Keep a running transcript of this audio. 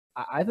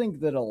I think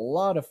that a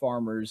lot of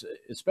farmers,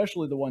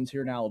 especially the ones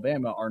here in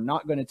Alabama, are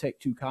not going to take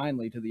too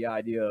kindly to the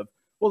idea of,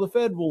 well, the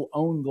Fed will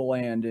own the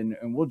land and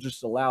we'll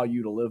just allow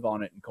you to live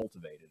on it and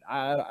cultivate it.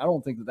 I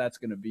don't think that that's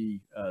going to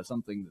be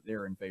something that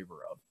they're in favor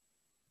of.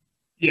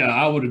 Yeah,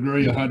 I would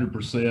agree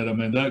 100%. I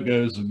mean, that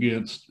goes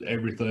against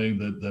everything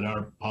that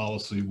our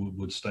policy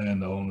would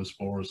stand on as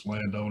far as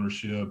land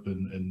ownership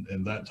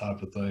and that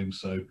type of thing.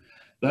 So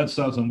that's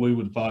something we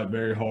would fight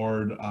very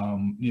hard.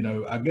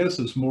 I guess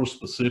as more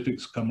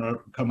specifics come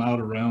out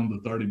around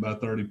the 30 by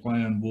 30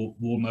 plan,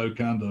 we'll know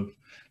kind of,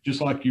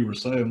 just like you were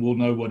saying, we'll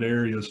know what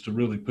areas to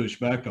really push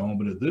back on.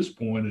 But at this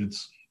point,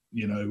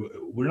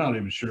 we're not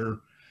even sure,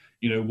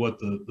 what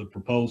the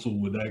proposal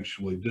would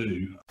actually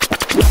do.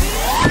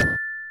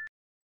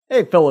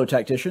 Hey, fellow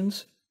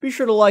tacticians, be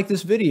sure to like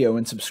this video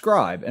and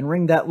subscribe and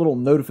ring that little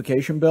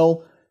notification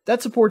bell.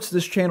 That supports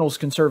this channel's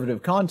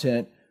conservative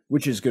content,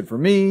 which is good for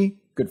me,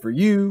 good for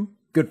you,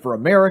 good for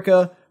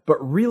America, but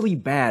really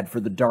bad for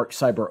the dark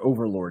cyber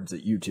overlords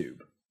at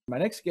YouTube. My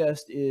next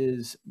guest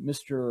is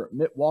Mr.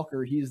 Mitt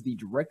Walker. He is the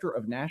Director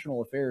of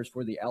National Affairs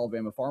for the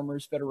Alabama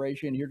Farmers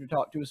Federation, here to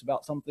talk to us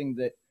about something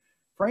that,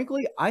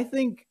 frankly, I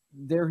think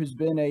there has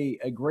been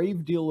a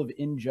grave deal of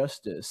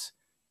injustice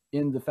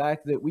in the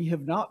fact that we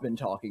have not been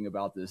talking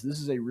about this. This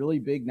is a really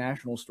big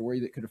national story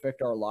that could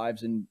affect our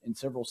lives in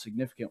several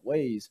significant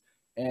ways.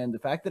 And the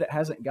fact that it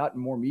hasn't gotten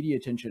more media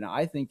attention,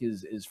 I think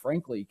is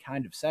frankly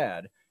kind of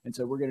sad. And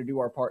so we're going to do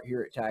our part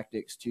here at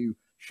Tactics to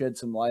shed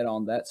some light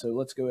on that. So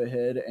let's go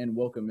ahead and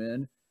welcome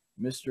in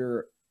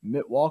Mr.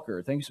 Mitt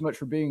Walker. Thank you so much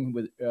for being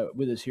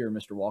with us here,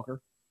 Mr.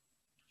 Walker.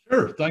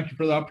 Sure. Thank you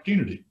for the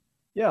opportunity.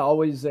 Yeah,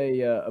 always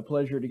a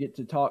pleasure to get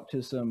to talk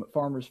to some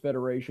Farmers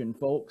Federation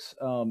folks.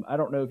 I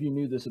don't know if you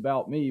knew this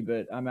about me,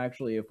 but I'm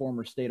actually a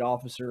former state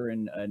officer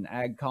and an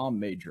ag comm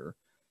major.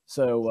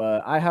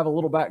 So I have a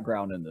little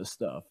background in this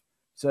stuff.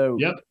 So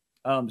yep.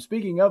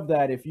 Speaking of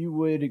that, if you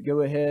would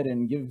go ahead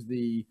and give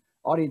the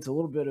audience a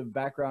little bit of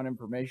background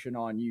information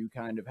on you,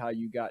 kind of how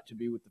you got to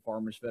be with the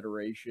Farmers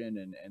Federation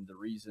and the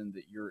reason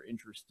that you're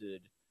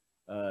interested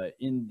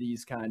in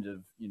these kind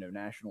of,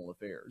 national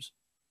affairs.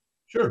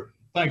 Sure.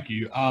 Thank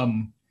you.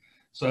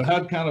 So I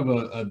had kind of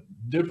a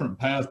different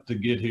path to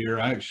get here.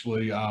 I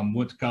actually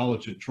went to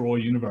college at Troy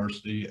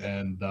University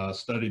and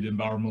studied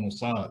environmental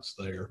science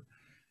there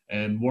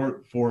and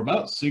worked for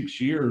about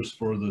 6 years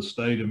for the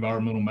state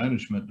environmental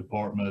management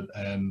department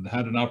and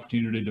had an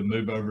opportunity to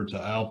move over to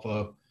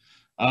Alpha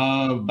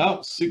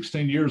about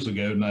 16 years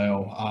ago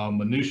now.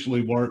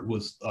 Initially worked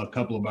with a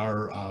couple of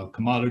our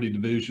commodity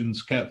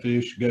divisions,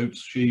 catfish,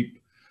 goats, sheep.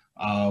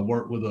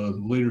 Worked with a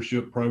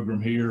leadership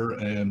program here,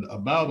 and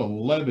about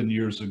 11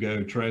 years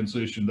ago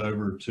transitioned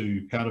over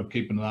to kind of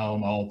keeping an eye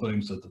on all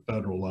things at the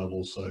federal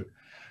level. So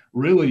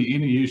really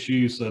any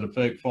issues that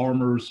affect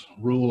farmers,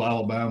 rural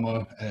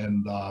Alabama,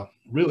 and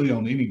really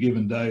on any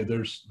given day,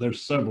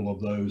 there's several of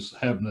those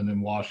happening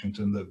in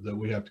Washington that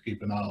we have to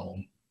keep an eye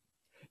on.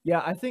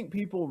 Yeah, I think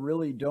people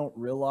really don't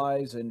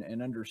realize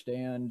and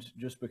understand,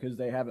 just because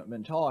they haven't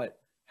been taught,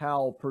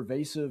 how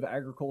pervasive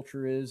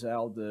agriculture is,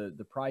 how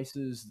the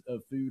prices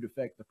of food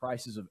affect the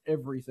prices of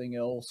everything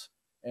else,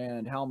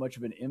 and how much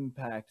of an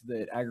impact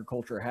that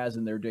agriculture has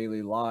in their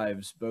daily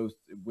lives, both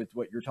with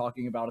what you're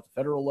talking about at the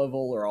federal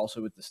level or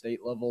also at the state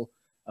level.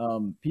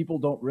 People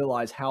don't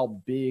realize how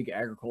big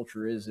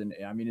agriculture is. And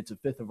I mean, it's a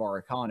fifth of our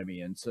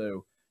economy. And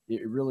so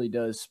it really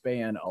does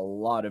span a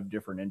lot of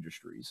different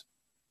industries.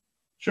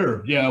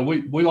 Sure. Yeah,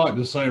 we like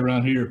to say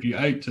around here, if you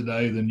ate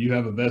today, then you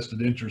have a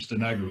vested interest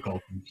in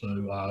agriculture.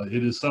 So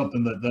it is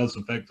something that does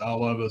affect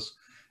all of us,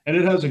 and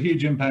it has a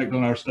huge impact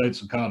on our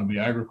state's economy.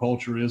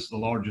 Agriculture is the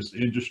largest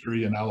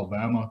industry in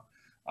Alabama,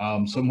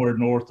 somewhere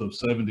north of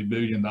 $70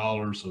 billion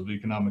of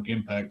economic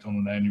impact on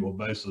an annual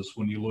basis.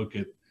 When you look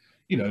at,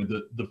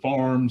 the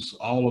farms,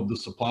 all of the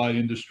supply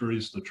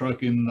industries, the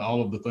trucking,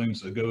 all of the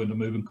things that go into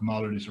moving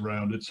commodities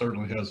around, it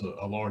certainly has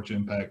a large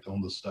impact on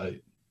the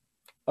state.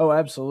 Oh,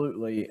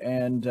 absolutely.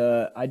 And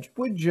I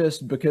would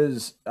just,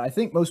 because I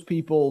think most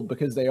people,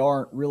 because they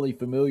aren't really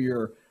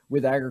familiar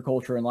with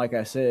agriculture, and like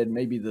I said,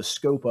 maybe the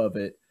scope of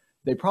it,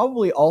 they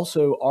probably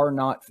also are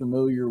not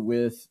familiar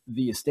with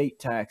the estate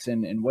tax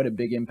and what a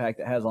big impact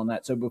it has on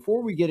that. So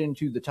before we get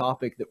into the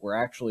topic that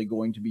we're actually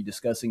going to be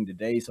discussing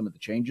today, some of the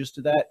changes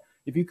to that,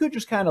 if you could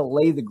just kind of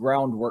lay the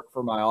groundwork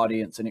for my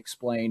audience and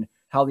explain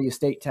how the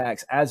estate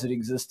tax as it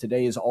exists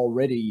today is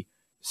already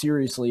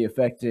seriously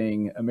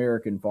affecting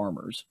American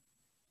farmers.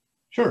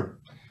 Sure.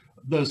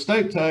 The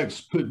estate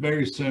tax, put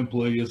very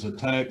simply, is a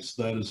tax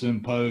that is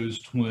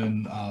imposed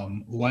when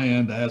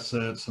land,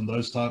 assets, and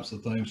those types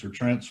of things are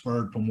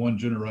transferred from one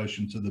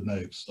generation to the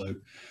next. So,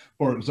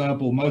 for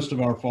example, most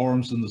of our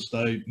farms in the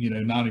state,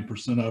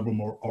 90% of them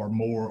or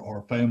more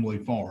are family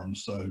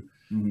farms. So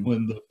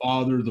when the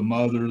father, the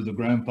mother, the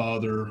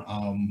grandfather,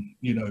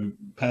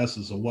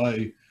 passes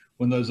away,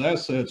 when those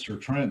assets are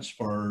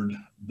transferred,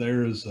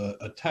 there is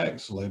a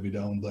tax levied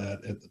on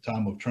that at the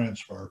time of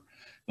transfer.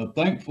 Now,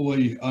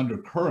 thankfully, under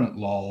current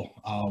law,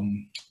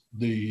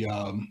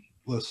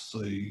 let's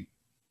see,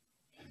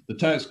 the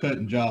Tax Cut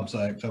and Jobs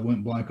Act. I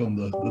went blank on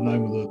the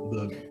name of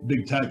the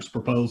big tax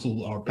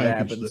proposal or It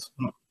package that happens.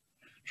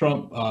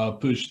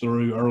 Trump pushed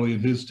through early in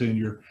his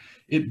tenure.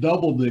 It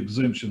doubled the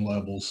exemption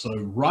levels. So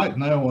right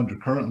now, under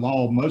current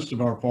law, most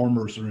of our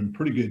farmers are in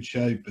pretty good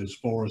shape as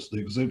far as the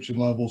exemption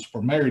levels.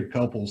 For married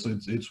couples,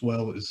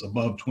 it's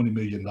above $20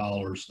 million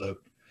that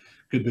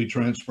could be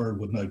transferred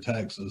with no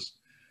taxes.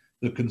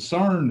 The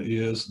concern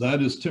is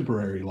that is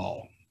temporary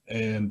law.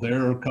 And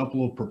there are a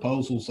couple of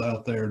proposals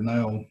out there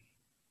now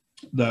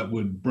that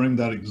would bring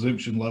that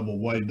exemption level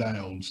way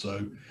down.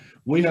 So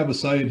we have a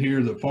saying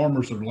here that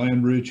farmers are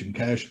land rich and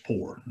cash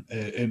poor.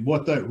 And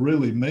what that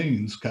really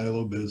means,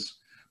 Caleb, is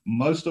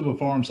most of a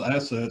farm's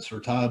assets are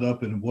tied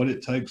up in what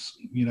it takes,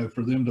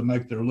 for them to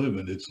make their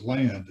living. It's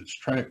land, it's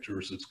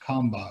tractors, it's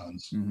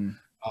combines,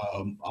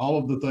 all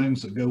of the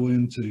things that go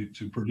into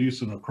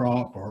producing a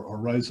crop or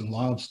raising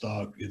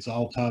livestock. It's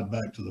all tied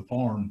back to the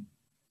farm.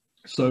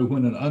 So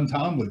when an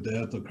untimely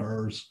death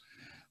occurs,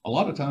 a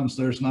lot of times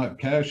there's not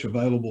cash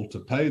available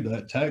to pay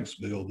that tax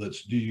bill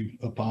that's due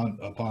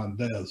upon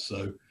death.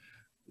 So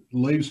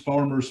leaves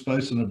farmers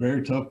facing a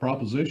very tough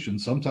proposition.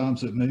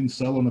 Sometimes it means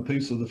selling a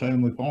piece of the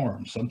family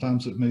farm.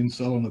 Sometimes it means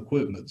selling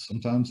equipment.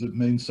 Sometimes it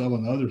means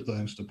selling other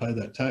things to pay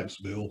that tax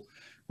bill,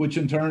 which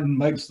in turn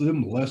makes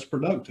them less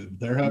productive.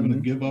 They're having to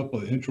give up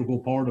an integral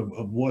part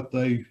of what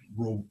they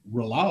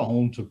rely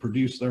on to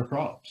produce their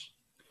crops.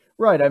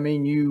 Right. I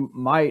mean, you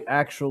might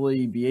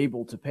actually be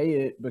able to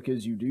pay it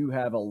because you do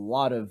have a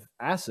lot of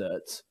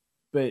assets.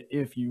 But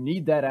if you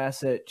need that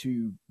asset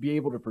to be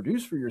able to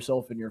produce for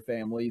yourself and your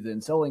family,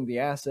 then selling the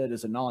asset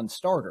is a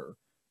non-starter.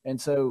 And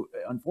so,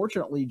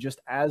 unfortunately, just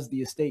as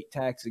the estate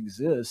tax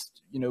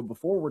exists,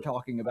 before we're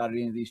talking about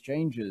any of these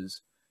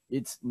changes,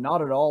 it's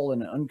not at all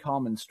an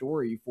uncommon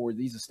story for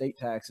these estate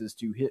taxes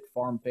to hit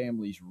farm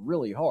families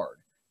really hard.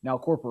 Now,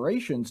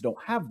 corporations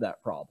don't have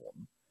that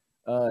problem.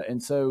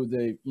 And so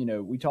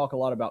we talk a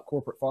lot about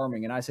corporate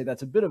farming, and I say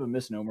that's a bit of a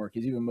misnomer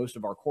because even most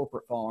of our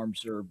corporate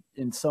farms are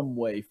in some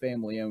way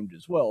family owned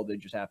as well. They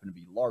just happen to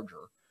be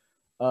larger.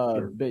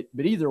 Sure.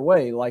 But either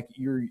way, like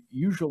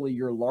usually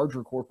your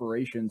larger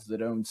corporations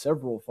that own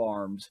several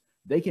farms,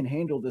 they can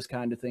handle this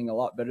kind of thing a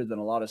lot better than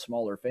a lot of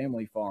smaller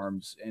family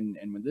farms. And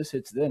when this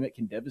hits them, it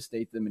can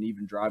devastate them and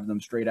even drive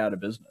them straight out of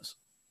business.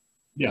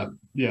 Yeah,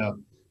 yeah.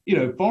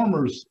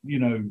 Farmers,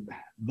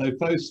 they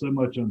face so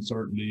much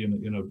uncertainty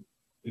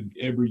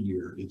every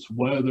year. It's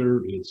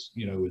weather,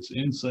 it's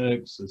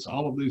insects, it's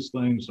all of these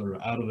things that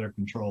are out of their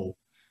control.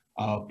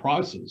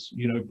 Prices,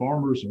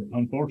 farmers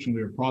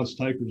unfortunately are price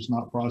takers,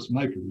 not price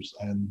makers.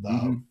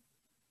 And,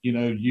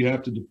 you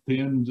have to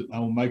depend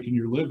on making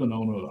your living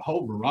on a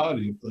whole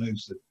variety of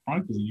things that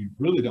frankly, you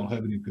really don't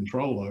have any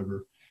control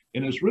over.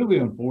 And it's really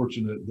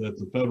unfortunate that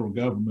the federal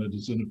government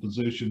is in a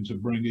position to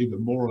bring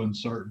even more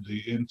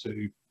uncertainty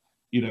into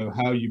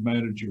how you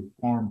manage your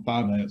farm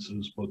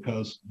finances,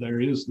 because there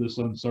is this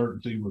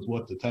uncertainty with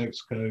what the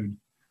tax code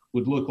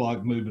would look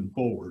like moving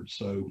forward.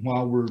 So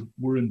while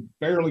we're in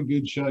fairly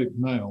good shape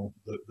now,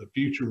 the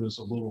future is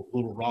a little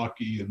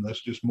rocky, and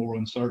that's just more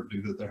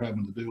uncertainty that they're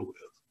having to deal with.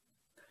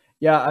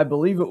 Yeah, I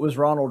believe it was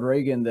Ronald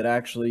Reagan that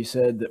actually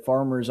said that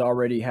farmers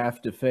already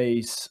have to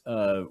face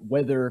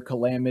weather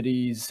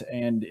calamities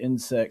and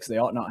insects. They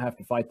ought not have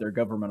to fight their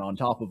government on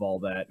top of all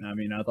that. And I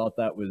mean, I thought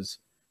that was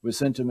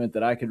sentiment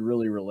that I could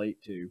really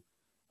relate to.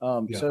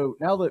 So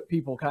now that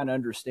people kind of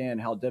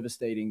understand how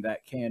devastating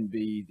that can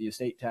be, the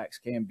estate tax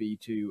can be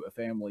to a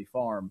family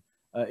farm,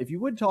 if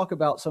you would talk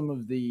about some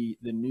of the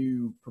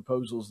new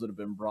proposals that have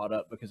been brought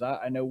up, because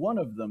I know one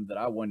of them that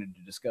I wanted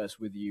to discuss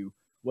with you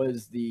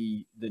was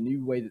the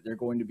new way that they're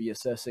going to be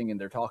assessing,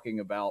 and they're talking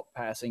about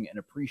passing an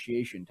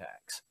appreciation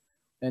tax.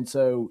 And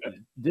so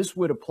this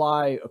would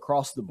apply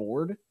across the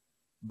board,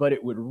 but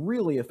it would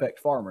really affect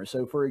farmers.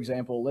 So for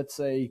example, let's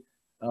say,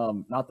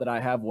 not that I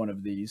have one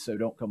of these, so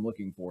don't come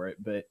looking for it,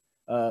 but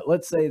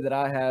let's say that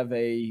I have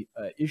a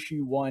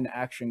issue 1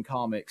 Action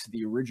Comics,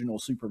 the original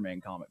Superman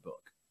comic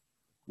book.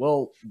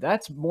 Well,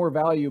 that's more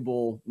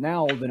valuable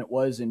now than it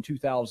was in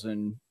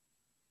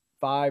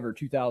 2005 or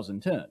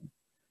 2010.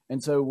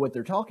 And so what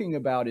they're talking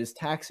about is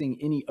taxing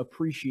any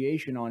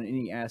appreciation on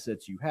any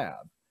assets you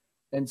have.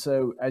 And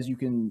so as you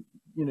can,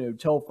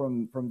 tell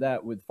from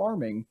that with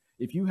farming,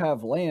 if you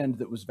have land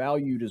that was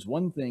valued as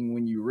one thing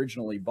when you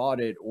originally bought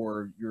it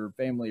or your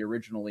family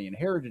originally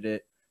inherited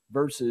it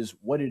versus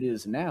what it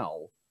is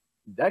now,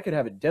 that could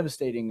have a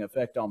devastating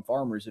effect on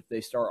farmers if they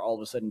start all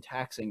of a sudden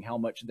taxing how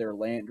much their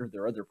land or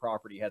their other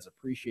property has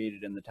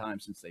appreciated in the time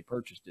since they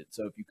purchased it.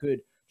 So if you could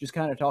just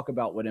kind of talk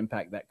about what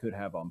impact that could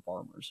have on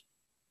farmers.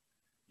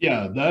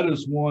 Yeah, that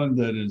is one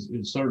that is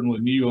certainly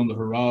new on the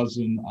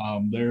horizon.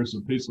 There's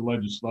a piece of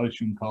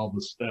legislation called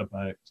the STEP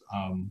Act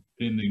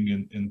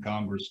pending in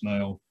Congress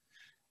now.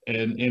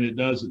 And it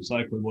does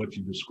exactly what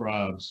you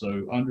described.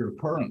 So under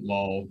current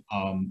law,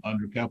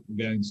 under capital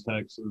gains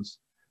taxes,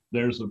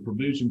 there's a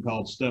provision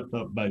called stepped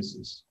up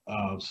basis.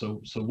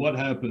 So what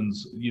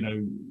happens,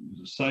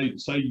 say you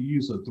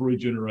use a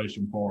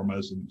 3-generation farm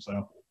as an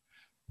example.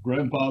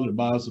 Grandfather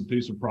buys a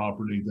piece of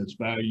property that's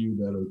valued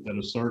at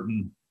a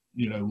certain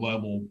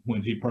level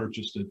when he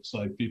purchased it,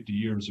 say 50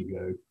 years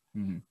ago.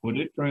 Mm-hmm. When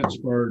it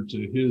transferred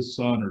to his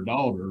son or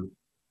daughter,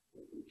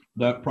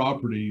 that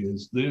property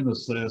is then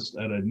assessed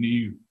at a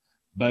new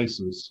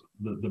basis.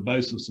 The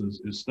basis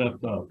is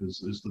stepped up,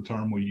 is the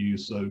term we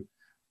use. So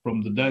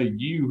from the day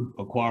you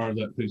acquire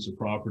that piece of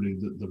property,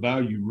 the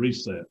value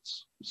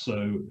resets.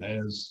 So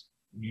as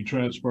you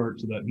transfer it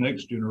to that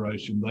next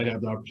generation, they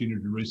have the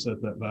opportunity to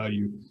reset that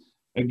value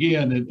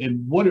again.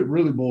 And what it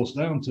really boils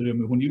down to, I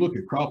mean, when you look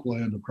at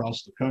cropland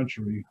across the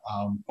country,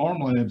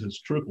 farmland has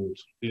tripled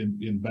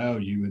in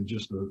value in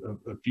just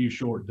a few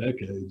short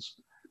decades.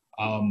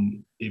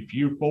 If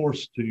you're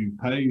forced to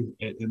pay,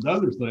 and the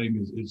other thing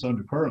is, it's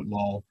under current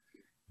law,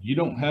 you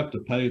don't have to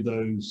pay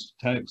those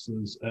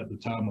taxes at the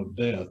time of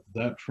death.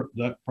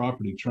 That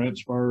property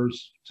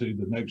transfers to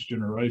the next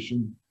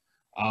generation.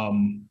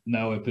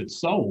 Now, if it's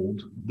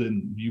sold,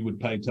 then you would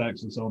pay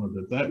taxes on it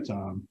at that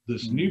time.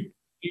 This new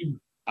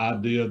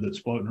idea that's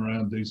floating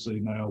around DC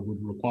now would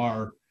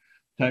require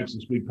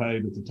taxes be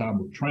paid at the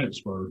time of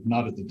transfer,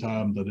 not at the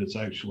time that it's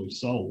actually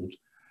sold.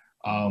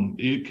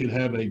 It could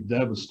have a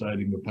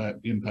devastating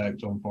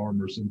impact on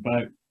farmers. In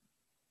fact,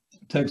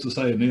 Texas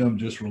A&M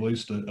just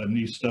released a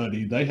new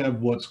study. They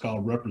have what's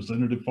called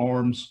representative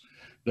farms.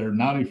 There are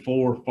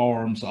 94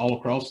 farms all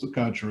across the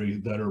country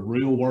that are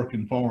real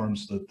working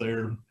farms that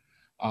their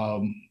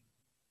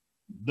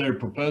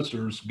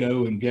professors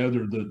go and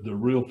gather the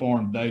real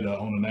farm data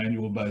on an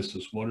annual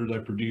basis. What are they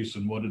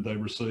producing? What did they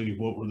receive?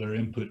 What were their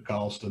input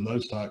costs and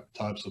those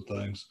types of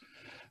things?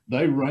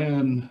 They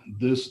ran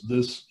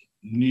this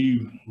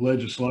new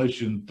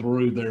legislation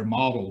through their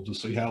model to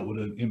see how it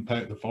would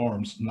impact the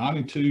farms.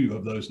 92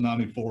 of those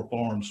 94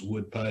 farms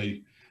would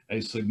pay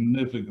a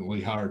significantly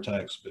higher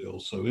tax bill.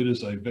 So it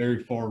is a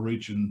very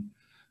far-reaching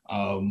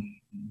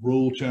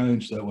rule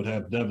change that would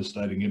have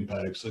devastating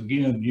impacts.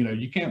 Again,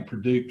 you can't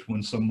predict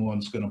when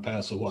someone's going to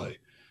pass away.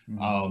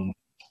 And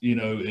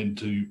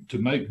to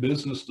make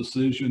business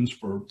decisions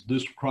for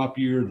this crop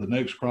year, the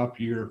next crop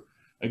year,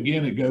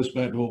 again, it goes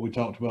back to what we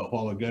talked about a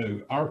while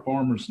ago. Our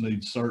farmers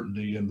need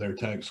certainty in their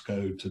tax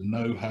code to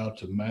know how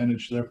to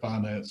manage their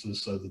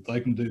finances so that they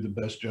can do the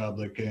best job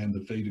they can to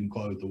feed and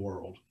clothe the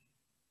world.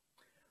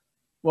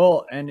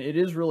 Well, and it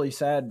is really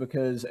sad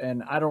because,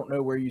 and I don't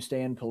know where you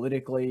stand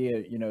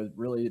politically,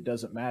 really it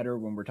doesn't matter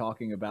when we're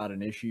talking about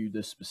an issue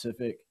this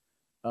specific.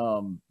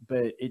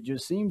 But it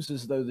just seems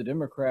as though the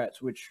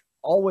Democrats, which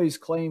always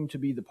claim to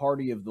be the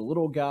party of the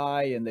little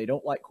guy, and they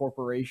don't like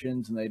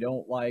corporations and they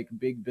don't like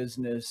big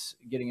business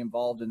getting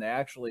involved, and they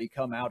actually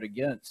come out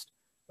against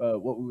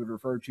what we would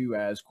refer to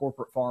as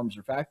corporate farms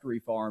or factory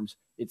farms.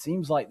 It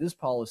seems like this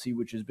policy,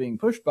 which is being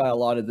pushed by a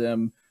lot of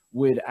them,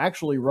 would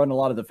actually run a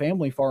lot of the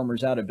family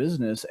farmers out of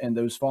business, and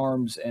those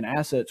farms and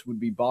assets would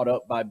be bought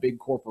up by big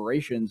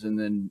corporations. And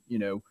then,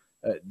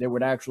 there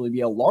would actually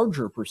be a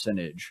larger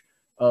percentage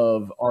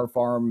of our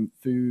farm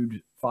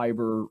food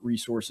fiber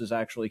resources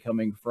actually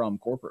coming from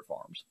corporate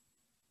farms.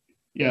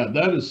 Yeah,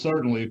 that is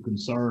certainly a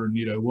concern.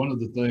 One of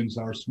the things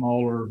our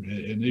smaller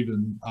and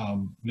even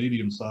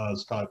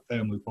medium-sized type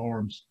family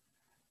farms,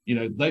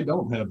 they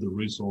don't have the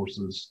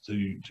resources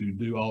to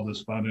do all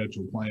this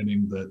financial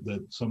planning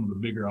that some of the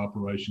bigger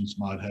operations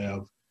might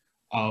have.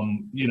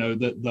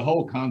 The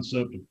whole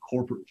concept of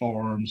corporate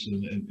farms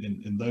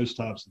and those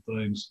types of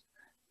things,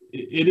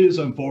 it is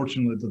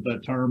unfortunate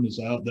that term is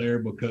out there,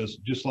 because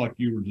just like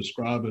you were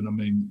describing, I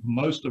mean,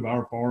 most of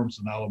our farms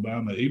in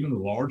Alabama, even the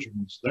larger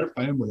ones, they're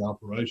family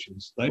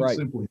operations. They Right.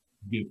 simply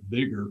get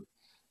bigger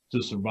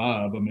to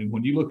survive. I mean,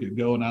 when you look at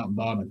going out and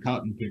buying a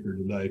cotton picker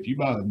today, if you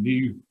buy a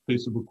new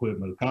piece of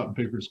equipment, a cotton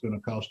picker is going to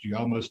cost you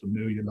almost $1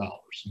 million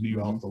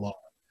new off the lot.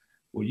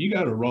 Well, you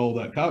got to roll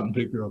that cotton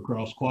picker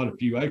across quite a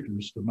few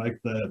acres to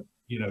make that,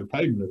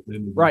 payment at the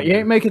end of the Right. You year.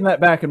 ain't making that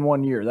back in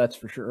 1 year. That's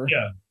for sure.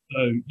 Yeah.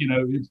 So,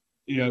 it's,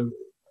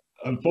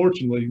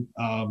 unfortunately,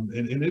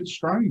 and it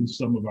strains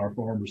some of our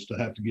farmers to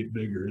have to get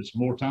bigger. It's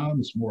more time,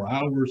 it's more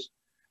hours.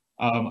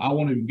 I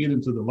won't even get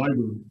into the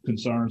labor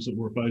concerns that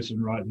we're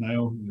facing right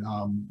now.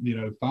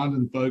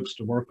 Finding folks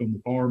to work on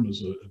the farm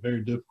is a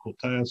very difficult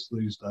task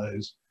these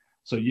days.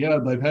 So yeah,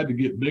 they've had to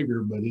get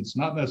bigger, but it's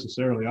not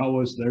necessarily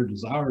always their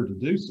desire to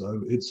do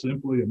so. It's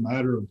simply a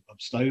matter of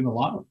staying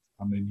alive.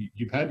 I mean,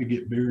 you've had to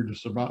get bigger to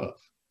survive.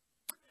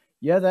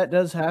 Yeah, that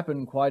does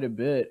happen quite a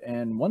bit.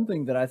 And one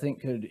thing that I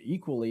think could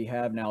equally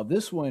have, now,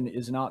 this one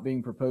is not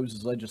being proposed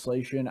as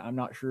legislation. I'm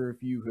not sure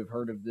if you have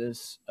heard of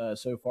this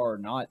so far or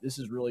not. This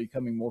is really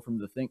coming more from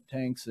the think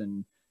tanks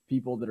and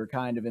people that are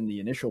kind of in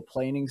the initial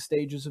planning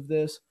stages of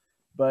this.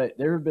 But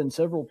there have been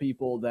several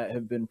people that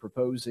have been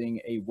proposing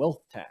a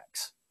wealth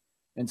tax.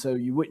 And so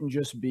you wouldn't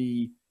just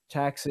be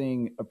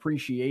taxing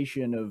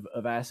appreciation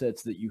of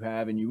assets that you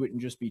have, and you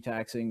wouldn't just be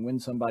taxing when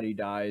somebody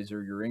dies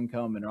or your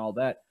income and all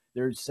that.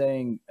 They're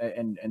saying,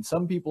 and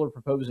some people are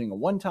proposing a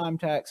one-time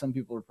tax. Some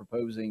people are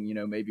proposing,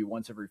 maybe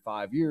once every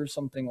 5 years,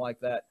 something like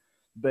that.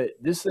 But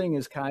this thing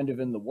is kind of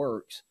in the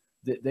works,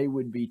 that they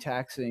would be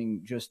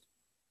taxing just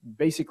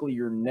basically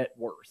your net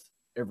worth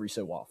every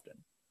so often.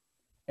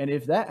 And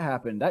if that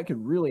happened, that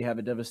could really have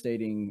a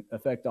devastating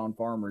effect on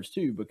farmers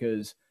too,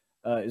 because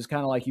is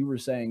kind of like you were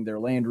saying, they're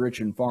land rich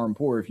and farm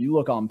poor. If you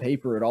look on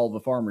paper at all the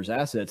farmers'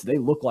 assets, they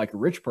look like a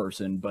rich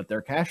person, but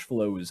their cash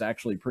flow is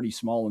actually pretty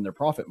small and their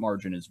profit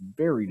margin is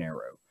very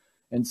narrow.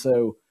 And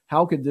so,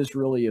 how could this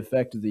really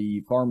affect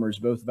the farmers,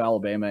 both of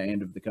Alabama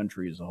and of the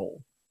country as a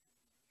whole?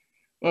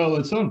 Well,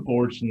 it's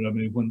unfortunate. I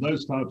mean, when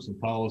those types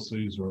of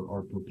policies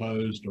are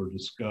proposed or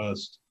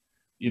discussed,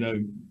 you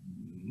know,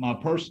 my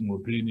personal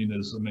opinion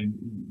is, I mean,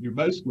 you're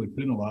basically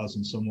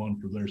penalizing someone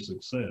for their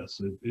success.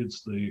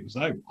 It's the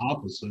exact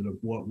opposite of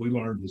what we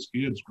learned as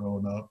kids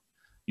growing up.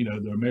 You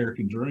know, the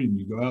American dream.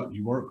 You go out,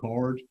 you work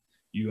hard,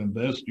 you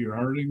invest your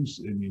earnings,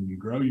 and then you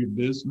grow your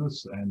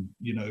business, and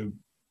you know,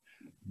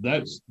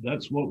 that's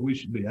what we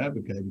should be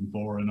advocating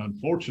for. And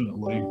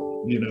unfortunately,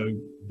 you know,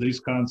 these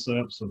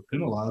concepts of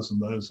penalizing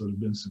those that have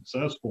been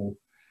successful,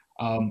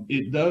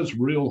 it does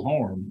real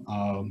harm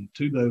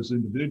to those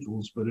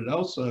individuals. But it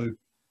also,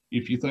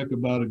 if you think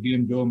about,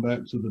 again, going back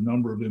to the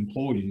number of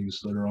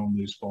employees that are on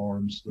these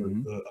farms,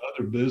 the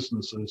other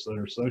businesses that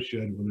are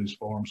associated with these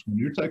farms, when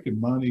you're taking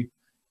money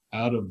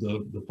out of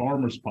the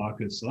farmers'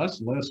 pockets,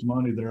 that's less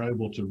money they're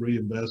able to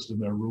reinvest in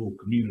their rural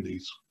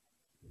communities.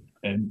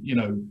 And you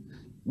know,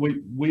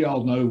 we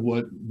all know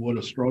what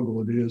a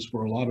struggle it is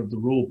for a lot of the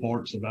rural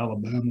parts of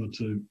Alabama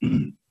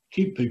to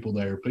keep people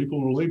there.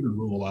 People are leaving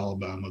rural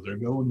Alabama. They're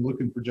going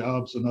looking for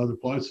jobs in other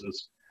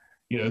places.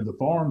 You know, the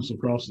farms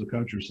across the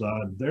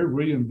countryside, they're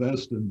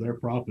reinvesting their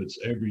profits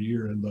every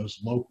year in those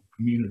local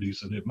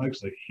communities, and it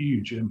makes a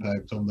huge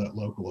impact on that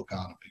local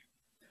economy.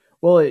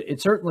 Well,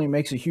 it certainly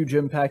makes a huge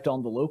impact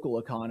on the local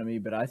economy,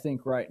 but I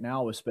think right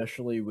now,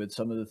 especially with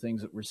some of the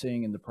things that we're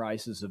seeing in the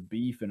prices of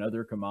beef and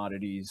other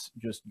commodities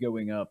just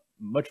going up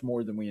much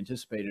more than we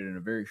anticipated in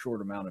a very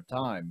short amount of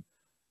time,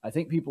 I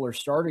think people are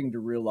starting to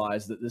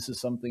realize that this is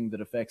something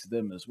that affects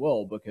them as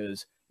well.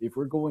 Because if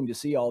we're going to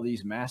see all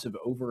these massive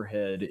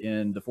overhead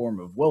in the form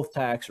of wealth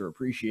tax or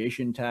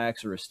appreciation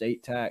tax or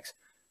estate tax,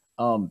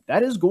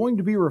 that is going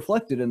to be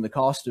reflected in the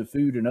cost of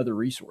food and other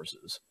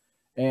resources.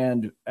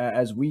 And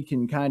as we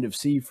can kind of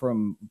see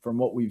from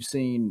what we've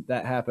seen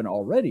that happen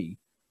already,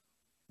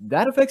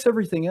 that affects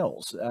everything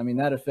else. I mean,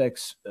 that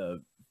affects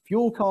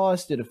fuel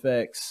cost. It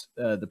affects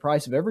the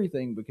price of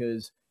everything,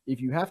 because if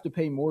you have to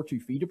pay more to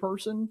feed a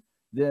person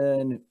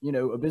than, you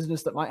know, a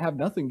business that might have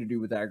nothing to do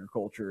with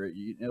agriculture,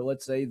 you know,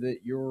 let's say that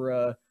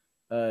you're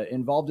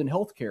involved in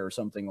healthcare or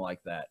something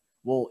like that.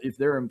 Well, if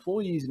their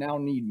employees now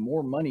need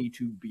more money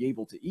to be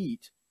able to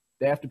eat,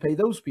 they have to pay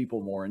those people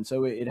more. And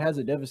so it has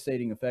a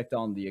devastating effect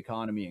on the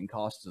economy and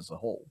costs as a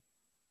whole.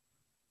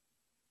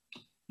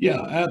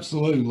 Yeah,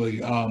 absolutely.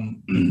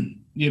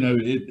 You know,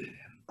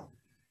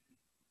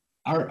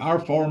 our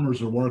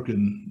farmers are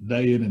working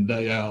day in and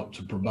day out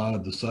to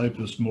provide the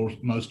safest,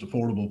 most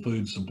affordable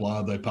food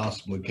supply they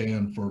possibly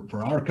can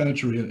for our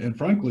country and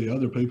frankly,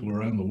 other people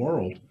around the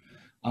world.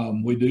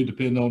 We do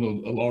depend on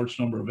a large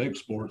number of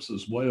exports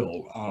as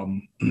well.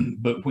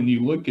 But when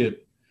you look at,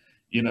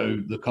 you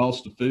know, the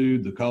cost of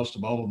food, the cost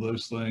of all of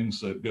those things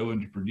that go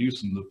into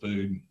producing the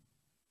food,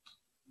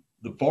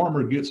 the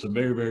farmer gets a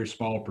very, very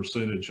small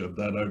percentage of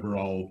that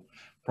overall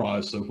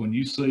price. So when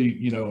you see,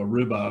 you know, a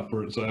ribeye,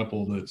 for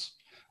example, that's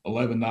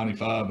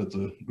 $11.95 at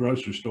the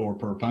grocery store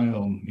per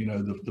pound, you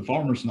know, the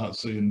farmer's not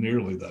seeing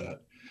nearly that.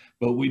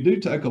 But we do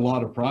take a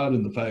lot of pride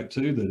in the fact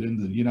too that in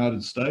the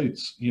United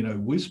States, you know,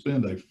 we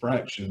spend a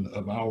fraction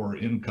of our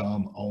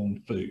income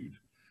on food.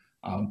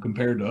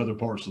 Compared to other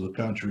parts of the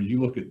country.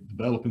 You look at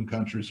developing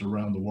countries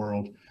around the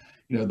world,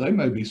 you know, they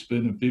may be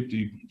spending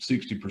 50,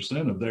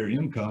 60% of their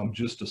income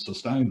just to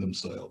sustain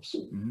themselves.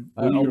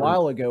 A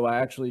while ago, I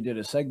actually did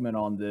a segment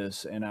on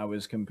this, and I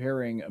was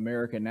comparing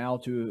America now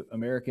to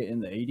America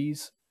in the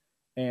 80s.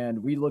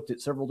 And we looked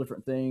at several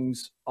different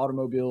things: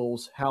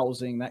 automobiles,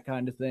 housing, that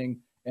kind of thing.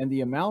 And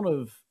the amount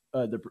of,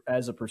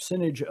 as a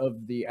percentage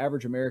of the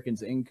average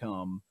American's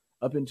income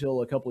up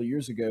until a couple of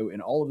years ago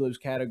in all of those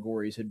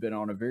categories had been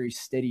on a very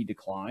steady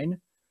decline.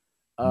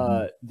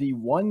 The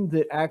one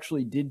that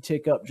actually did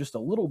tick up just a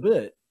little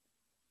bit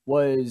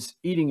was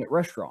eating at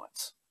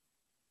restaurants.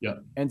 Yeah.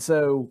 And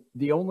so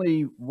the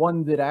only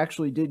one that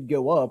actually did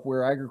go up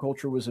where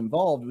agriculture was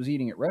involved was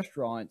eating at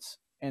restaurants.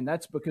 And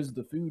that's because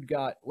the food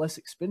got less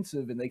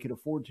expensive and they could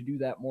afford to do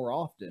that more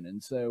often.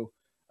 And so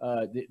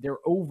their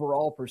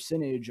overall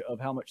percentage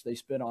of how much they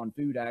spend on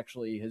food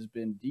actually has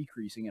been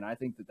decreasing. And I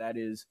think that that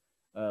is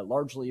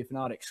largely, if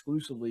not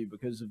exclusively,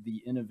 because of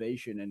the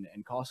innovation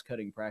and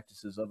cost-cutting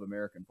practices of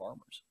American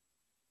farmers.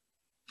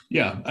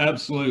 Yeah,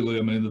 absolutely.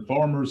 I mean, the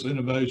farmers'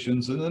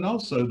 innovations, and then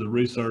also the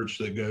research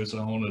that goes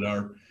on at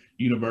our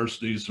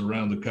universities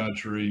around the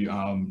country.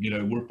 You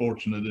know, we're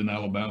fortunate in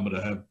Alabama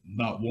to have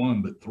not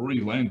one but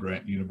three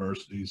land-grant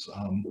universities.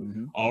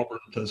 Auburn,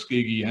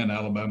 Tuskegee, and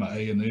Alabama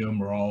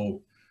A&M are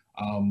all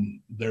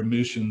their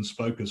missions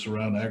focus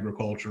around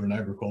agriculture and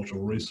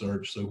agricultural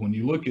research. So when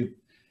you look at,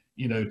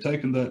 you know,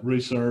 taking that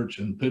research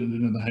and putting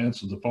it in the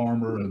hands of the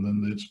farmer, and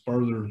then it's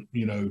further,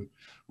 you know,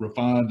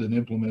 refined and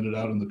implemented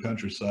out in the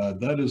countryside.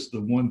 That is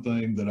the one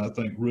thing that I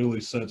think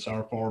really sets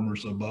our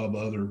farmers above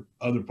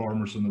other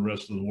farmers in the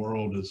rest of the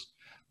world, is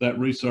that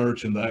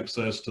research and the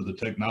access to the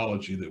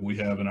technology that we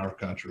have in our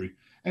country.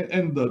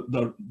 And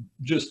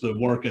just the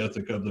work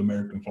ethic of the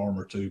American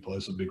farmer too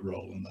plays a big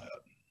role in that.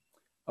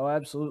 Oh,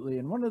 absolutely.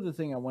 And one other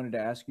thing I wanted to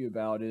ask you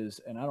about is,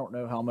 and I don't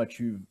know how much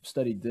you've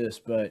studied this,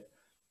 but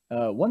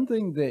one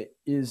thing that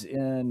is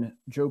in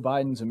Joe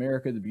Biden's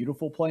America the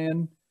Beautiful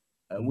plan,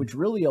 which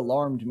really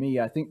alarmed me,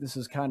 I think this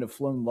has kind of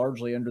flown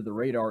largely under the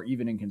radar,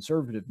 even in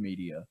conservative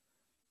media.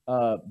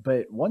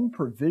 But one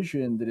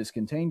provision that is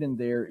contained in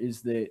there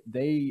is that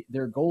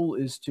their goal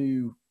is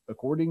to,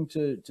 according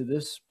to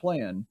this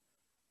plan,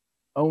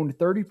 own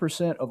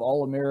 30% of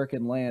all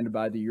American land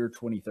by the year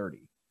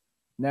 2030.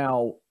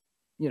 Now,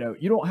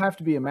 you don't have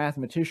to be a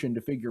mathematician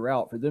to figure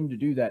out for them to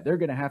do that. They're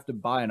going to have to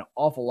buy an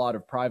awful lot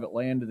of private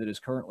land that is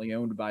currently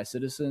owned by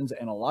citizens.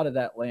 And a lot of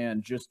that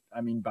land, just,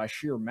 I mean, by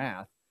sheer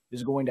math,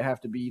 is going to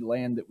have to be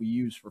land that we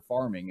use for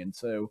farming. And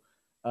so,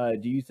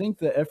 do you think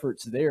the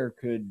efforts there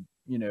could,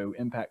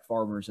 impact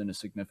farmers in a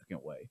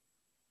significant way?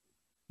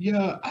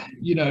 Yeah,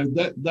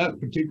 that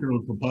particular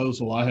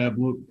proposal I have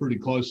looked pretty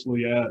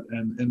closely at,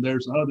 and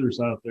there's others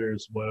out there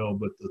as well,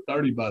 but the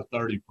 30 by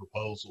 30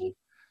 proposal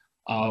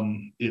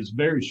is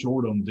very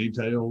short on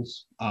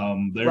details.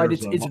 Right,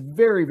 it's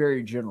very,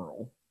 very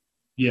general.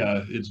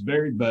 Yeah, it's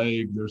very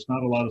vague. There's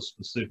not a lot of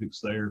specifics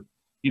there.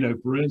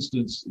 For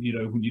instance,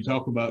 when you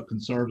talk about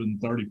conserving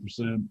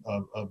 30%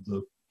 of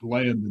the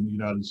land in the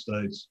United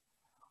States,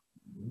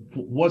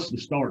 what's the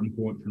starting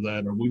point for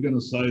that? Are we going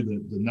to say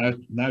that the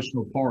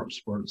national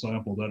parks, for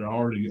example, that are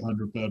already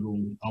under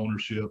federal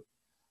ownership,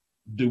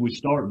 do we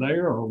start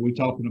there, or are we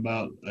talking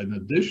about an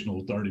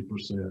additional 30%?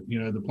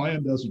 The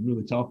plan doesn't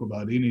really talk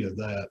about any of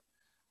that.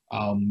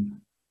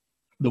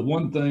 The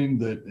one thing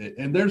that,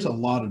 and there's a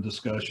lot of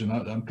discussion,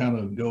 I'm kind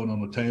of going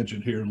on a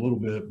tangent here a little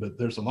bit, but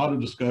there's a lot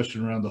of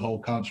discussion around the whole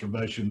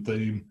conservation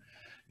theme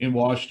in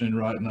Washington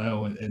right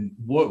now. And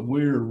what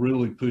we're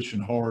really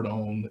pushing hard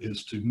on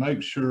is to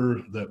make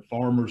sure that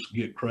farmers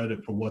get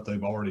credit for what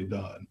they've already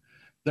done.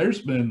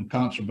 There's been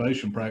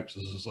conservation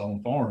practices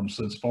on farms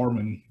since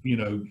farming,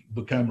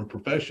 became a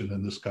profession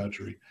in this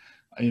country.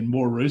 In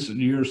more recent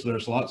years,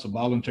 there's lots of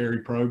voluntary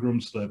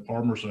programs that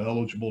farmers are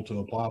eligible to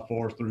apply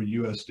for through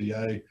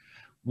USDA.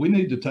 We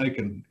need to take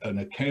an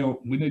account,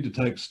 we need to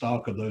take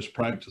stock of those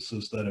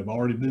practices that have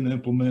already been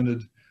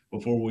implemented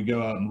before we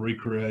go out and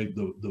recreate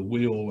the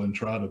wheel and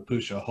try to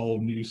push a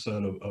whole new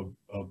set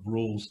of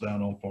rules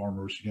down on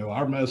farmers.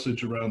 Our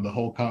message around the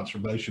whole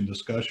conservation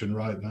discussion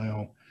right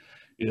now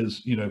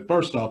is,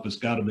 first off, it's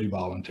got to be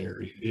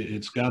voluntary.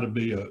 It's got to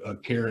be a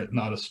carrot,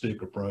 not a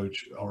stick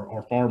approach.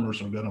 Our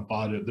farmers are going to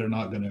fight it. They're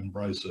not going to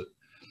embrace it.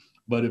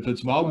 But if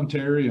it's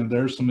voluntary and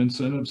there's some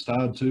incentives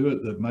tied to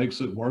it that makes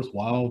it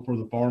worthwhile for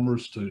the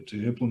farmers to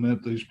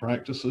implement these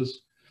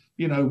practices,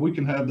 we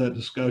can have that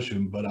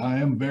discussion. But I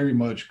am very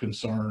much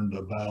concerned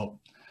about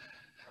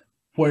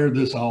where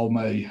this all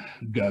may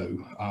go.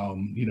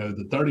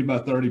 The 30 by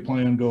 30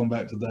 plan, going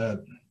back to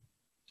that,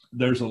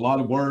 there's a lot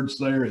of words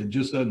there. It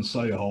just doesn't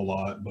say a whole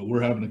lot, but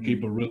we're having to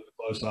keep a really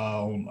close eye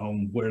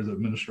on where the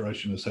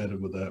administration is headed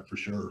with that for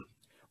sure.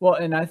 Well,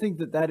 and I think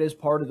that is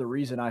part of the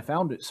reason I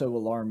found it so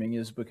alarming,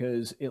 is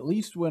because at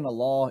least when a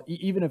law,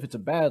 even if it's a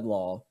bad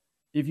law,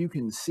 if you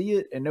can see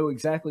it and know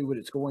exactly what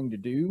it's going to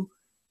do,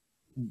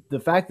 the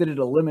fact that it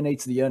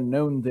eliminates the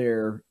unknown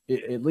there,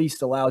 it at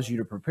least allows you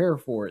to prepare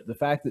for it. The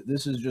fact that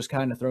this is just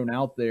kind of thrown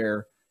out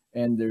there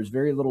and there's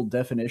very little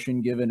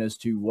definition given as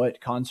to what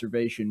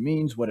conservation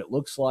means, what it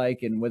looks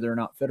like, and whether or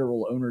not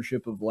federal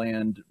ownership of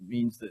land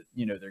means that,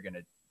 they're going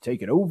to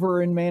take it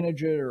over and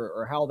manage it,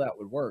 or how that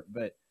would work.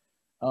 But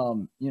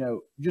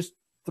just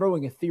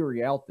throwing a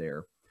theory out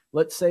there,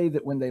 let's say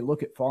that when they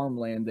look at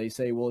farmland, they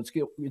say, well,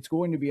 it's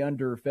going to be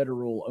under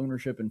federal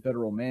ownership and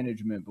federal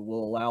management, but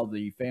we'll allow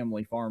the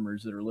family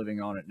farmers that are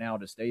living on it now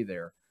to stay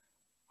there.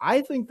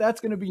 I think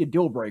that's going to be a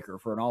deal breaker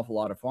for an awful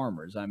lot of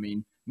farmers. I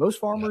mean, most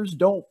farmers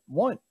don't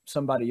want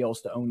somebody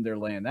else to own their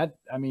land.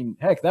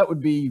 Heck, that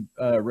would be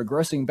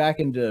regressing back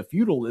into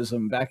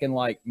feudalism, back in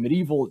like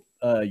medieval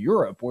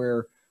Europe,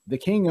 where the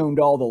king owned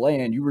all the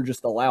land. You were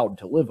just allowed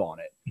to live on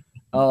it.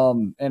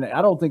 And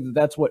I don't think that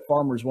that's what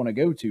farmers want to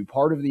go to.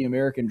 Part of the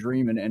American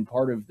dream and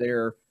part of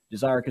their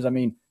desire, because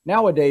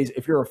nowadays,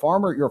 if you're a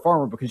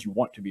farmer because you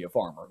want to be a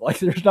farmer. Like,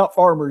 there's not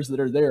farmers that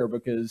are there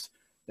because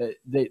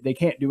they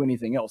can't do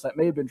anything else. That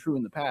may have been true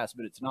in the past,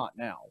 but it's not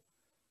now.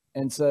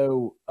 And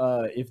so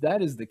if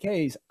that is the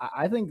case,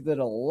 I think that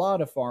a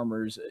lot of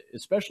farmers,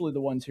 especially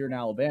the ones here in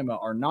Alabama,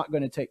 are not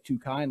going to take too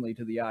kindly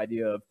to the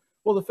idea of,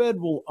 well, the Fed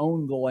will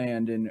own the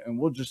land and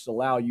we'll just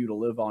allow you to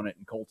live on it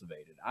and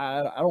cultivate it.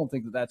 I don't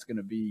think that that's going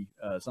to be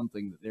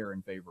something that they're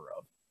in favor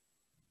of.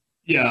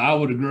 Yeah, I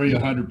would agree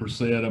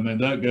 100%.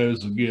 That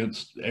goes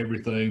against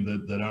everything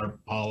that our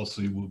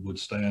policy would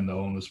stand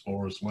on as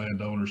far as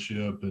land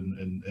ownership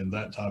and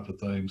that type of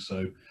thing.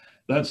 So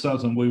that's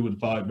something we would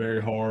fight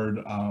very hard.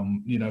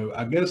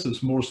 I guess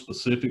as more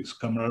specifics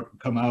come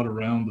out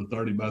around the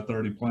 30 by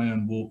 30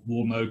 plan,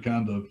 we'll know,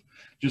 kind of,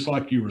 just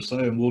like you were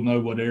saying, we'll know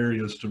what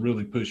areas to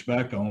really push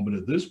back on. But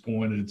at this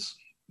point, it's,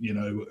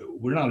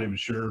 we're not even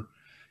sure,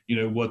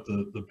 what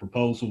the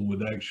proposal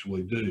would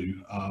actually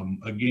do.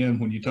 Again,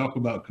 when you talk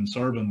about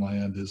conserving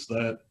land, is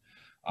that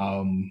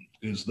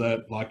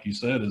like you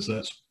said, is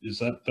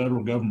that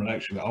federal government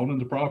actually owning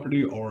the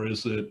property, or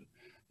is it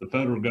the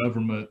federal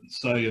government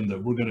saying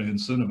that we're going to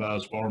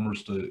incentivize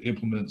farmers to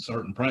implement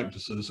certain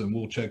practices, and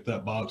we'll check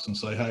that box and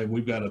say, hey,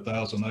 we've got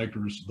 1,000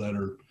 acres that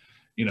are,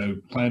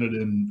 planted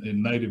in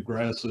native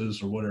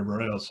grasses or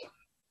whatever else.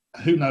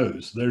 Who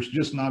knows? There's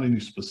just not any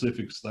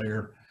specifics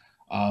there.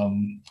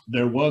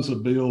 There was a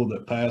bill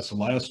that passed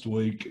last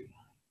week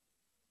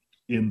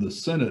in the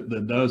Senate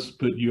that does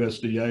put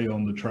USDA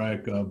on the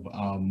track of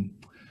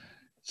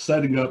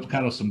setting up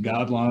kind of some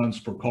guidelines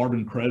for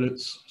carbon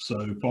credits.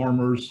 So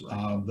farmers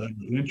that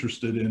are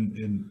interested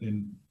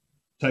in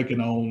taking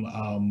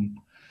on,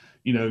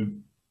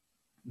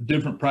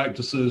 different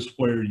practices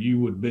where you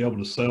would be able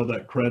to sell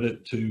that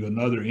credit to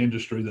another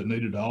industry that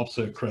needed to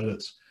offset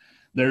credits.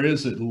 There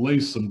is at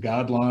least some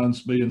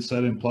guidelines being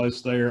set in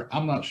place there.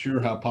 I'm not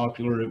sure how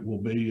popular it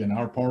will be in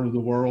our part of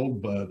the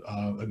world, but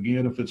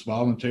again, if it's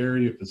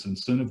voluntary, if it's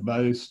incentive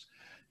based,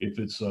 if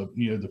it's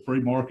the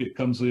free market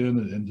comes in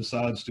and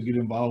decides to get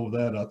involved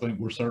with that, I think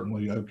we're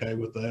certainly okay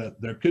with that.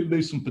 There could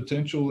be some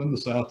potential in the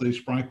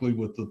Southeast, frankly,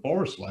 with the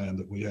forest land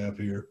that we have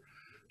here.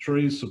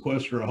 Trees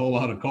sequester a whole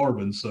lot of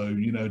carbon, so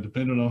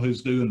depending on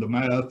who's doing the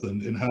math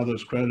and how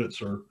those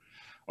credits are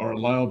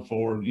allowed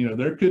for,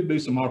 there could be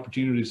some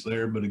opportunities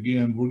there. But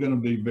again, we're going to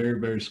be very,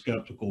 very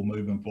skeptical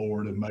moving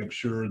forward and make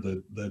sure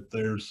that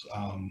there's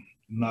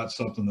not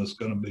something that's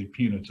going to be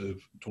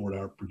punitive toward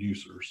our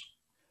producers.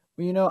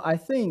 Well, I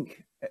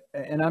think,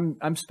 and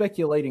I'm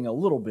speculating a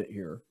little bit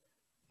here.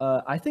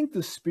 I think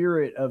the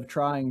spirit of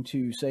trying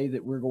to say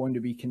that we're going to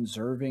be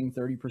conserving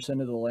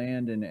 30% of the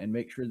land and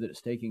make sure that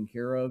it's taken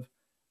care of,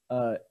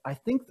 I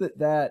think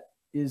that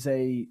is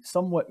a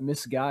somewhat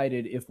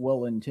misguided, if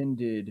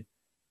well-intended,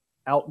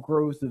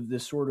 outgrowth of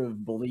this sort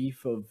of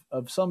belief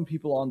of some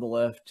people on the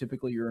left,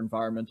 typically your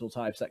environmental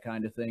types, that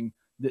kind of thing,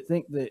 that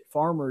think that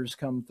farmers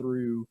come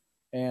through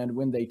and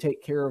when they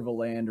take care of a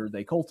land or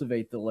they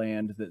cultivate the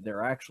land, that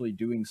they're actually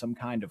doing some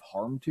kind of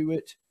harm to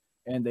it.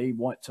 And they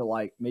want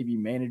to maybe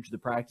manage the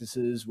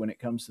practices when it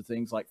comes to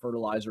things like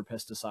fertilizer,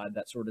 pesticide,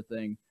 that sort of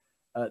thing.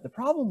 The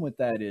problem with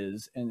that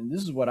is, and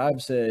this is what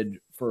I've said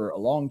for a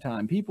long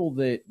time, people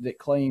that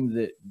claim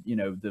that,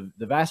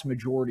 the vast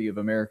majority of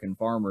American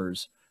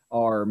farmers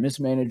are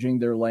mismanaging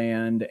their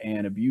land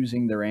and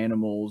abusing their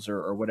animals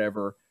or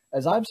whatever,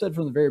 as I've said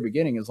from the very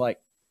beginning, is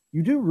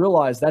you do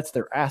realize that's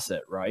their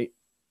asset, right?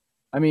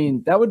 I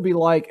mean, that would be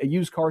like a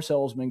used car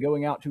salesman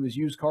going out to his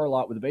used car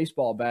lot with a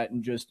baseball bat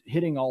and just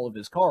hitting all of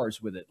his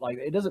cars with it.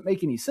 It doesn't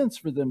make any sense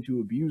for them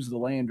to abuse the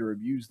land or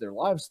abuse their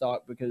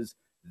livestock because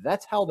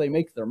that's how they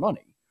make their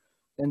money.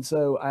 And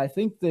so I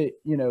think that,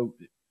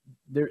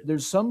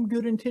 there's some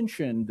good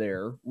intention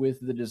there with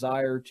the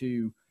desire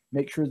to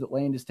make sure that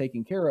land is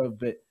taken care of,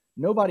 but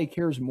nobody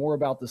cares more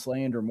about this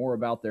land or more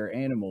about their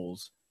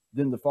animals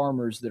than the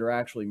farmers that are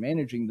actually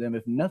managing them,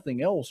 if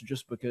nothing else,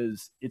 just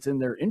because it's in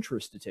their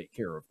interest to take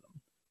care of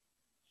them.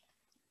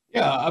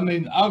 Yeah, I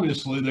mean,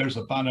 obviously there's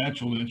a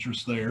financial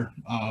interest there,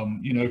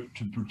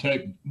 to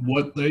protect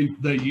what they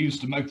use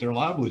to make their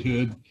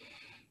livelihood.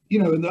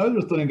 And the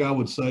other thing I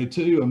would say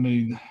too, I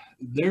mean,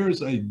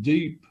 there's a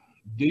deep,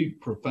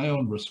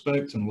 profound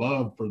respect and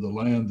love for the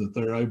land that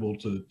they're able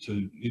to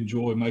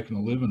enjoy making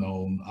a living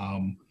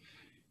on.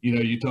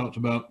 You talked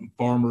about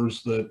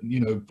farmers that,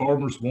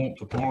 farmers want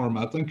to farm.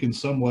 I think in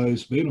some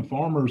ways being a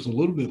farmer is a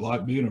little bit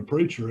like being a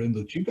preacher in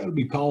that you got to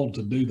be called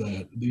to do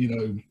that.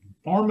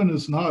 Farming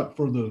is not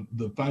for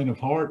the faint of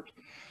heart.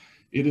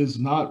 It is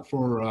not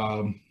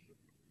for,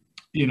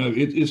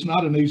 it's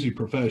not an easy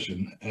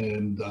profession.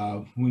 And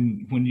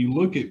when you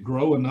look at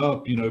growing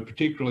up,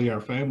 particularly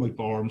our family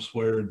farms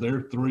where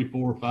they're 3,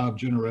 4, 5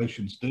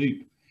 generations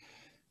deep,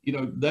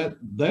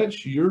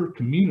 that's your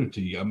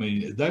community. I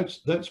mean,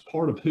 that's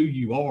part of who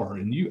you are,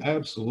 and you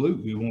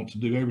absolutely want to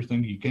do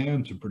everything you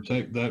can to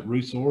protect that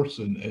resource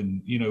and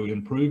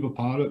improve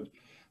upon it.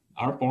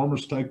 Our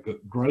farmers take a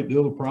great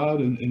deal of pride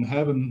in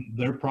having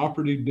their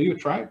property be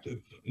attractive.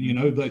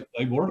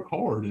 They work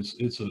hard.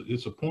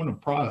 It's a point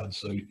of pride.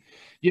 So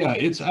yeah,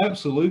 it's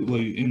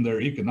absolutely in their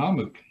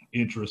economic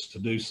interest to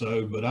do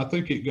so, but I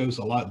think it goes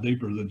a lot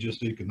deeper than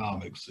just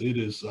economics. It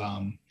is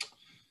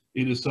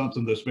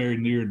something that's very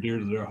near and dear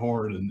to their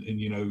heart. And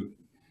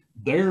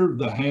they're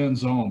the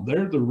hands-on,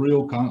 they're the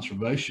real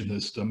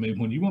conservationists. I mean,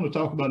 when you want to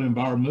talk about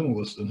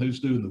environmentalists and who's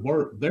doing the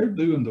work, they're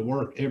doing the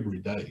work every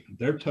day.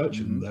 They're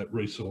touching that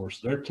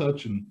resource. They're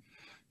touching,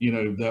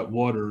 that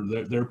water.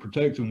 They're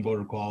protecting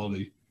water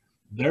quality.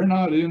 They're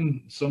not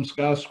in some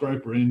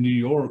skyscraper in New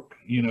York,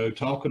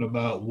 talking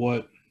about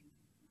what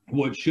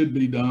should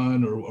be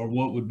done or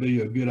what would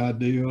be a good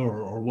idea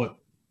or what,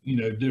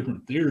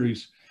 different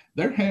theories.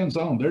 They're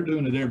hands-on. They're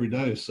doing it every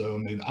day. So, I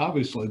mean,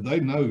 obviously they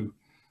know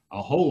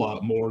a whole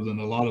lot more than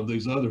a lot of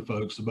these other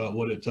folks about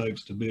what it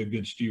takes to be a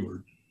good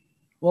steward.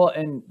 Well,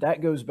 and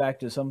that goes back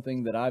to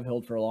something that I've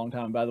held for a long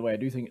time. By the way, I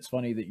do think it's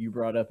funny that you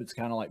brought up it's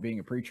kind of like being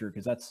a preacher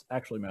because that's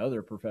actually my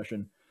other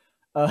profession.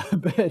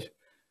 But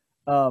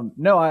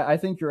No, I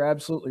think you're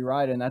absolutely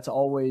right. And that's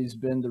always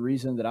been the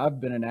reason that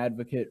I've been an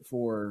advocate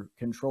for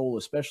control,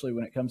 especially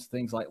when it comes to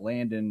things like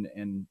land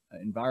and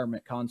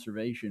environment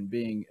conservation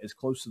being as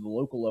close to the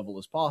local level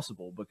as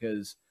possible.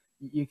 Because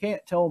you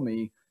can't tell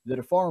me that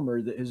a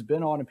farmer that has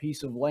been on a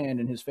piece of land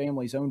and his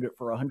family's owned it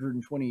for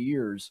 120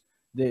 years,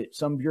 that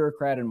some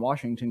bureaucrat in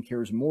Washington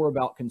cares more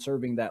about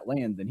conserving that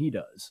land than he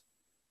does.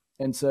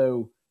 And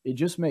so it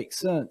just makes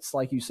sense,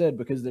 like you said,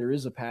 because there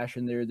is a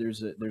passion there.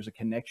 There's a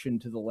connection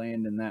to the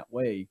land in that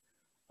way.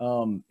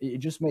 It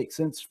just makes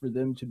sense for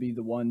them to be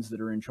the ones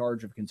that are in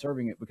charge of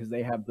conserving it because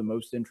they have the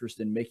most interest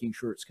in making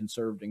sure it's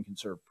conserved and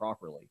conserved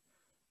properly.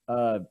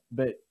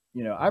 But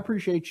I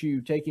appreciate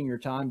you taking your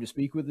time to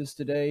speak with us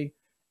today.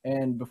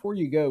 And before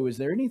you go, is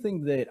there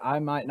anything that I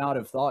might not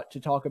have thought to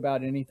talk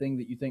about? Anything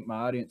that you think my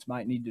audience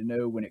might need to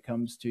know when it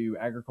comes to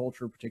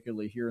agriculture,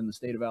 particularly here in the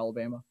state of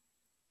Alabama?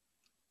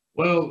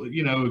 Well,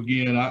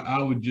 again,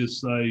 I would just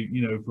say,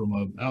 from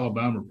an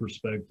Alabama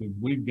perspective,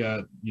 we've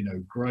got,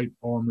 great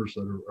farmers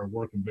that are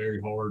working very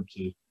hard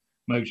to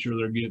make sure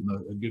they're getting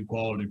a good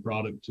quality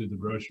product to the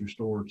grocery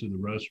store, to the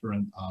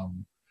restaurant.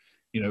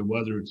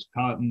 Whether it's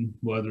cotton,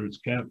 whether it's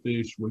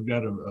catfish, we've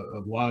got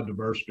a wide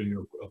diversity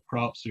of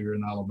crops here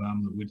in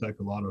Alabama that we take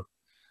a lot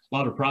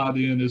of pride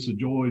in. It's a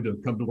joy to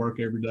come to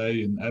work every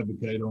day and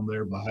advocate on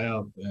their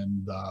behalf.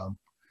 And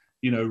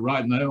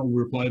right now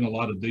we're playing a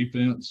lot of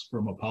defense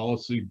from a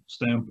policy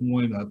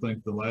standpoint. I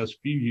think the last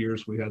few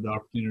years we had the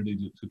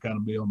opportunity to kind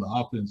of be on the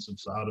offensive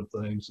side of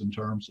things in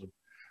terms of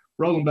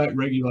rolling back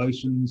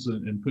regulations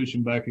and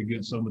pushing back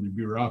against some of the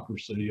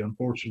bureaucracy.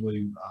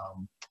 Unfortunately,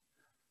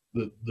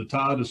 the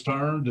tide has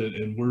turned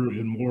and we're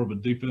in more of a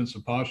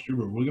defensive posture,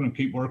 but we're going to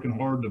keep working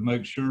hard to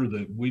make sure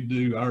that we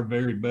do our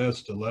very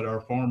best to let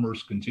our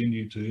farmers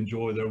continue to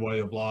enjoy their way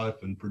of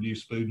life and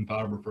produce food and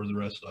fiber for the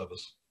rest of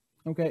us.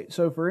 Okay,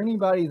 so for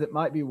anybody that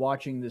might be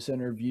watching this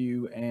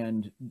interview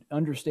and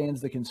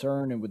understands the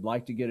concern and would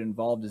like to get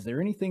involved, is there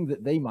anything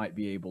that they might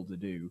be able to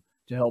do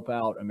to help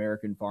out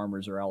American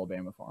farmers or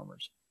Alabama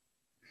farmers?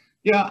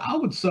 Yeah, I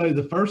would say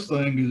the first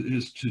thing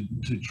is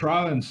to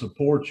try and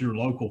support your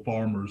local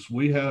farmers.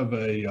 We have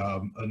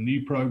a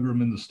new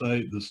program in the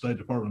state. The State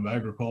Department of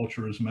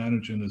Agriculture is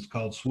managing. It's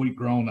called Sweet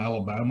Grown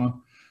Alabama.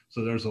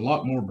 So there's a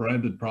lot more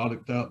branded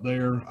product out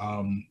there.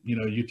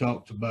 You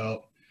talked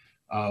about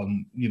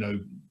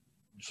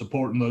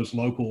supporting those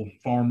local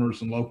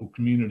farmers and local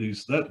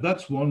communities.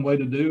 That's one way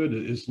to do it,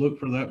 is look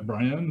for that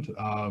brand.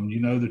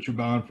 That you're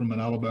buying from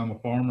an Alabama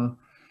farmer.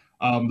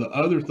 The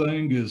other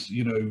thing is,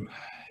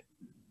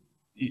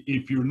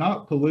 if you're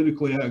not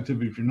politically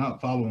active, if you're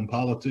not following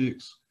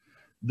politics,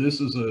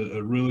 this is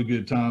a really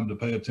good time to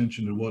pay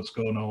attention to what's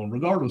going on,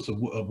 regardless of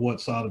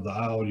what side of the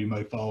aisle you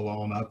may fall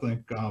on. I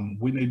think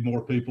we need more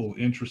people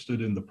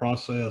interested in the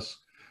process,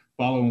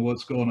 following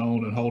what's going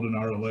on and holding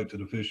our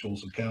elected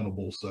officials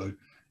accountable. So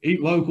eat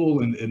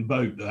local and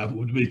vote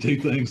would be two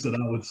things that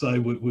I would say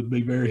would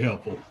be very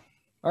helpful.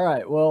 All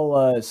right.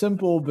 Well,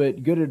 simple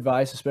but good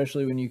advice,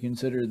 especially when you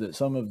consider that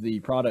some of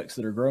the products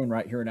that are grown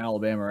right here in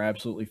Alabama are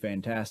absolutely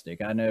fantastic.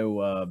 I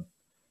know,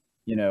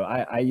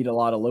 I eat a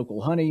lot of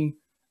local honey.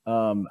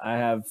 I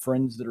have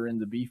friends that are in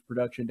the beef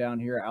production down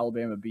here.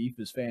 Alabama beef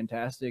is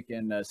fantastic.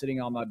 And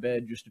sitting on my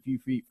bed just a few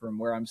feet from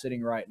where I'm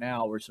sitting right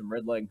now were some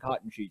red leg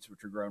cotton sheets,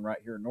 which are grown right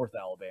here in North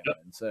Alabama. Yep.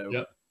 And so,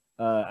 Yep.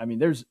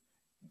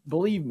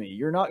 believe me,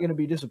 you're not going to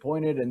be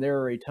disappointed, and there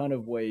are a ton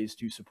of ways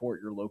to support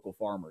your local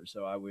farmers.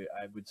 So I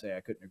would say I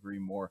couldn't agree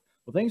more.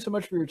 Well, thanks so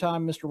much for your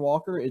time, Mr.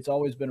 Walker. It's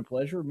always been a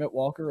pleasure. Mitt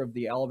Walker of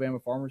the Alabama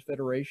Farmers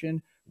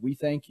Federation, we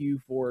thank you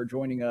for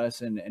joining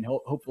us, and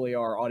hopefully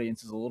our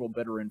audience is a little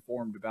better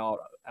informed about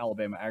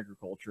Alabama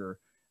agriculture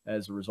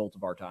as a result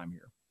of our time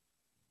here.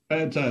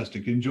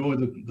 Fantastic. Enjoy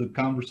the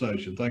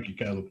conversation. Thank you,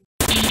 Caleb.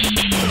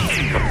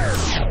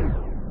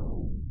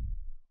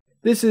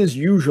 This is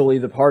usually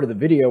the part of the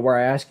video where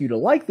I ask you to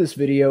like this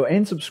video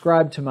and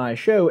subscribe to my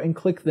show and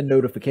click the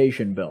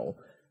notification bell.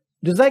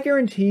 Does that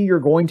guarantee you're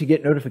going to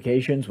get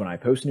notifications when I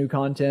post new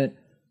content?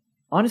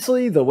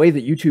 Honestly, the way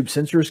that YouTube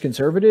censors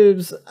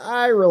conservatives,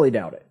 I really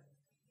doubt it.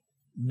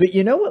 But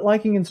you know what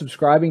liking and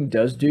subscribing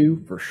does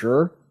do, for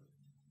sure?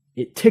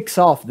 It ticks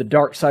off the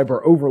dark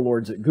cyber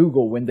overlords at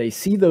Google when they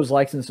see those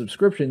likes and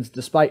subscriptions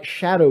despite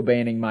shadow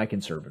banning my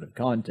conservative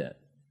content.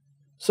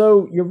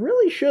 So you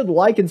really should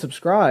like and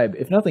subscribe,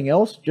 if nothing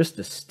else, just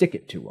to stick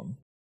it to them.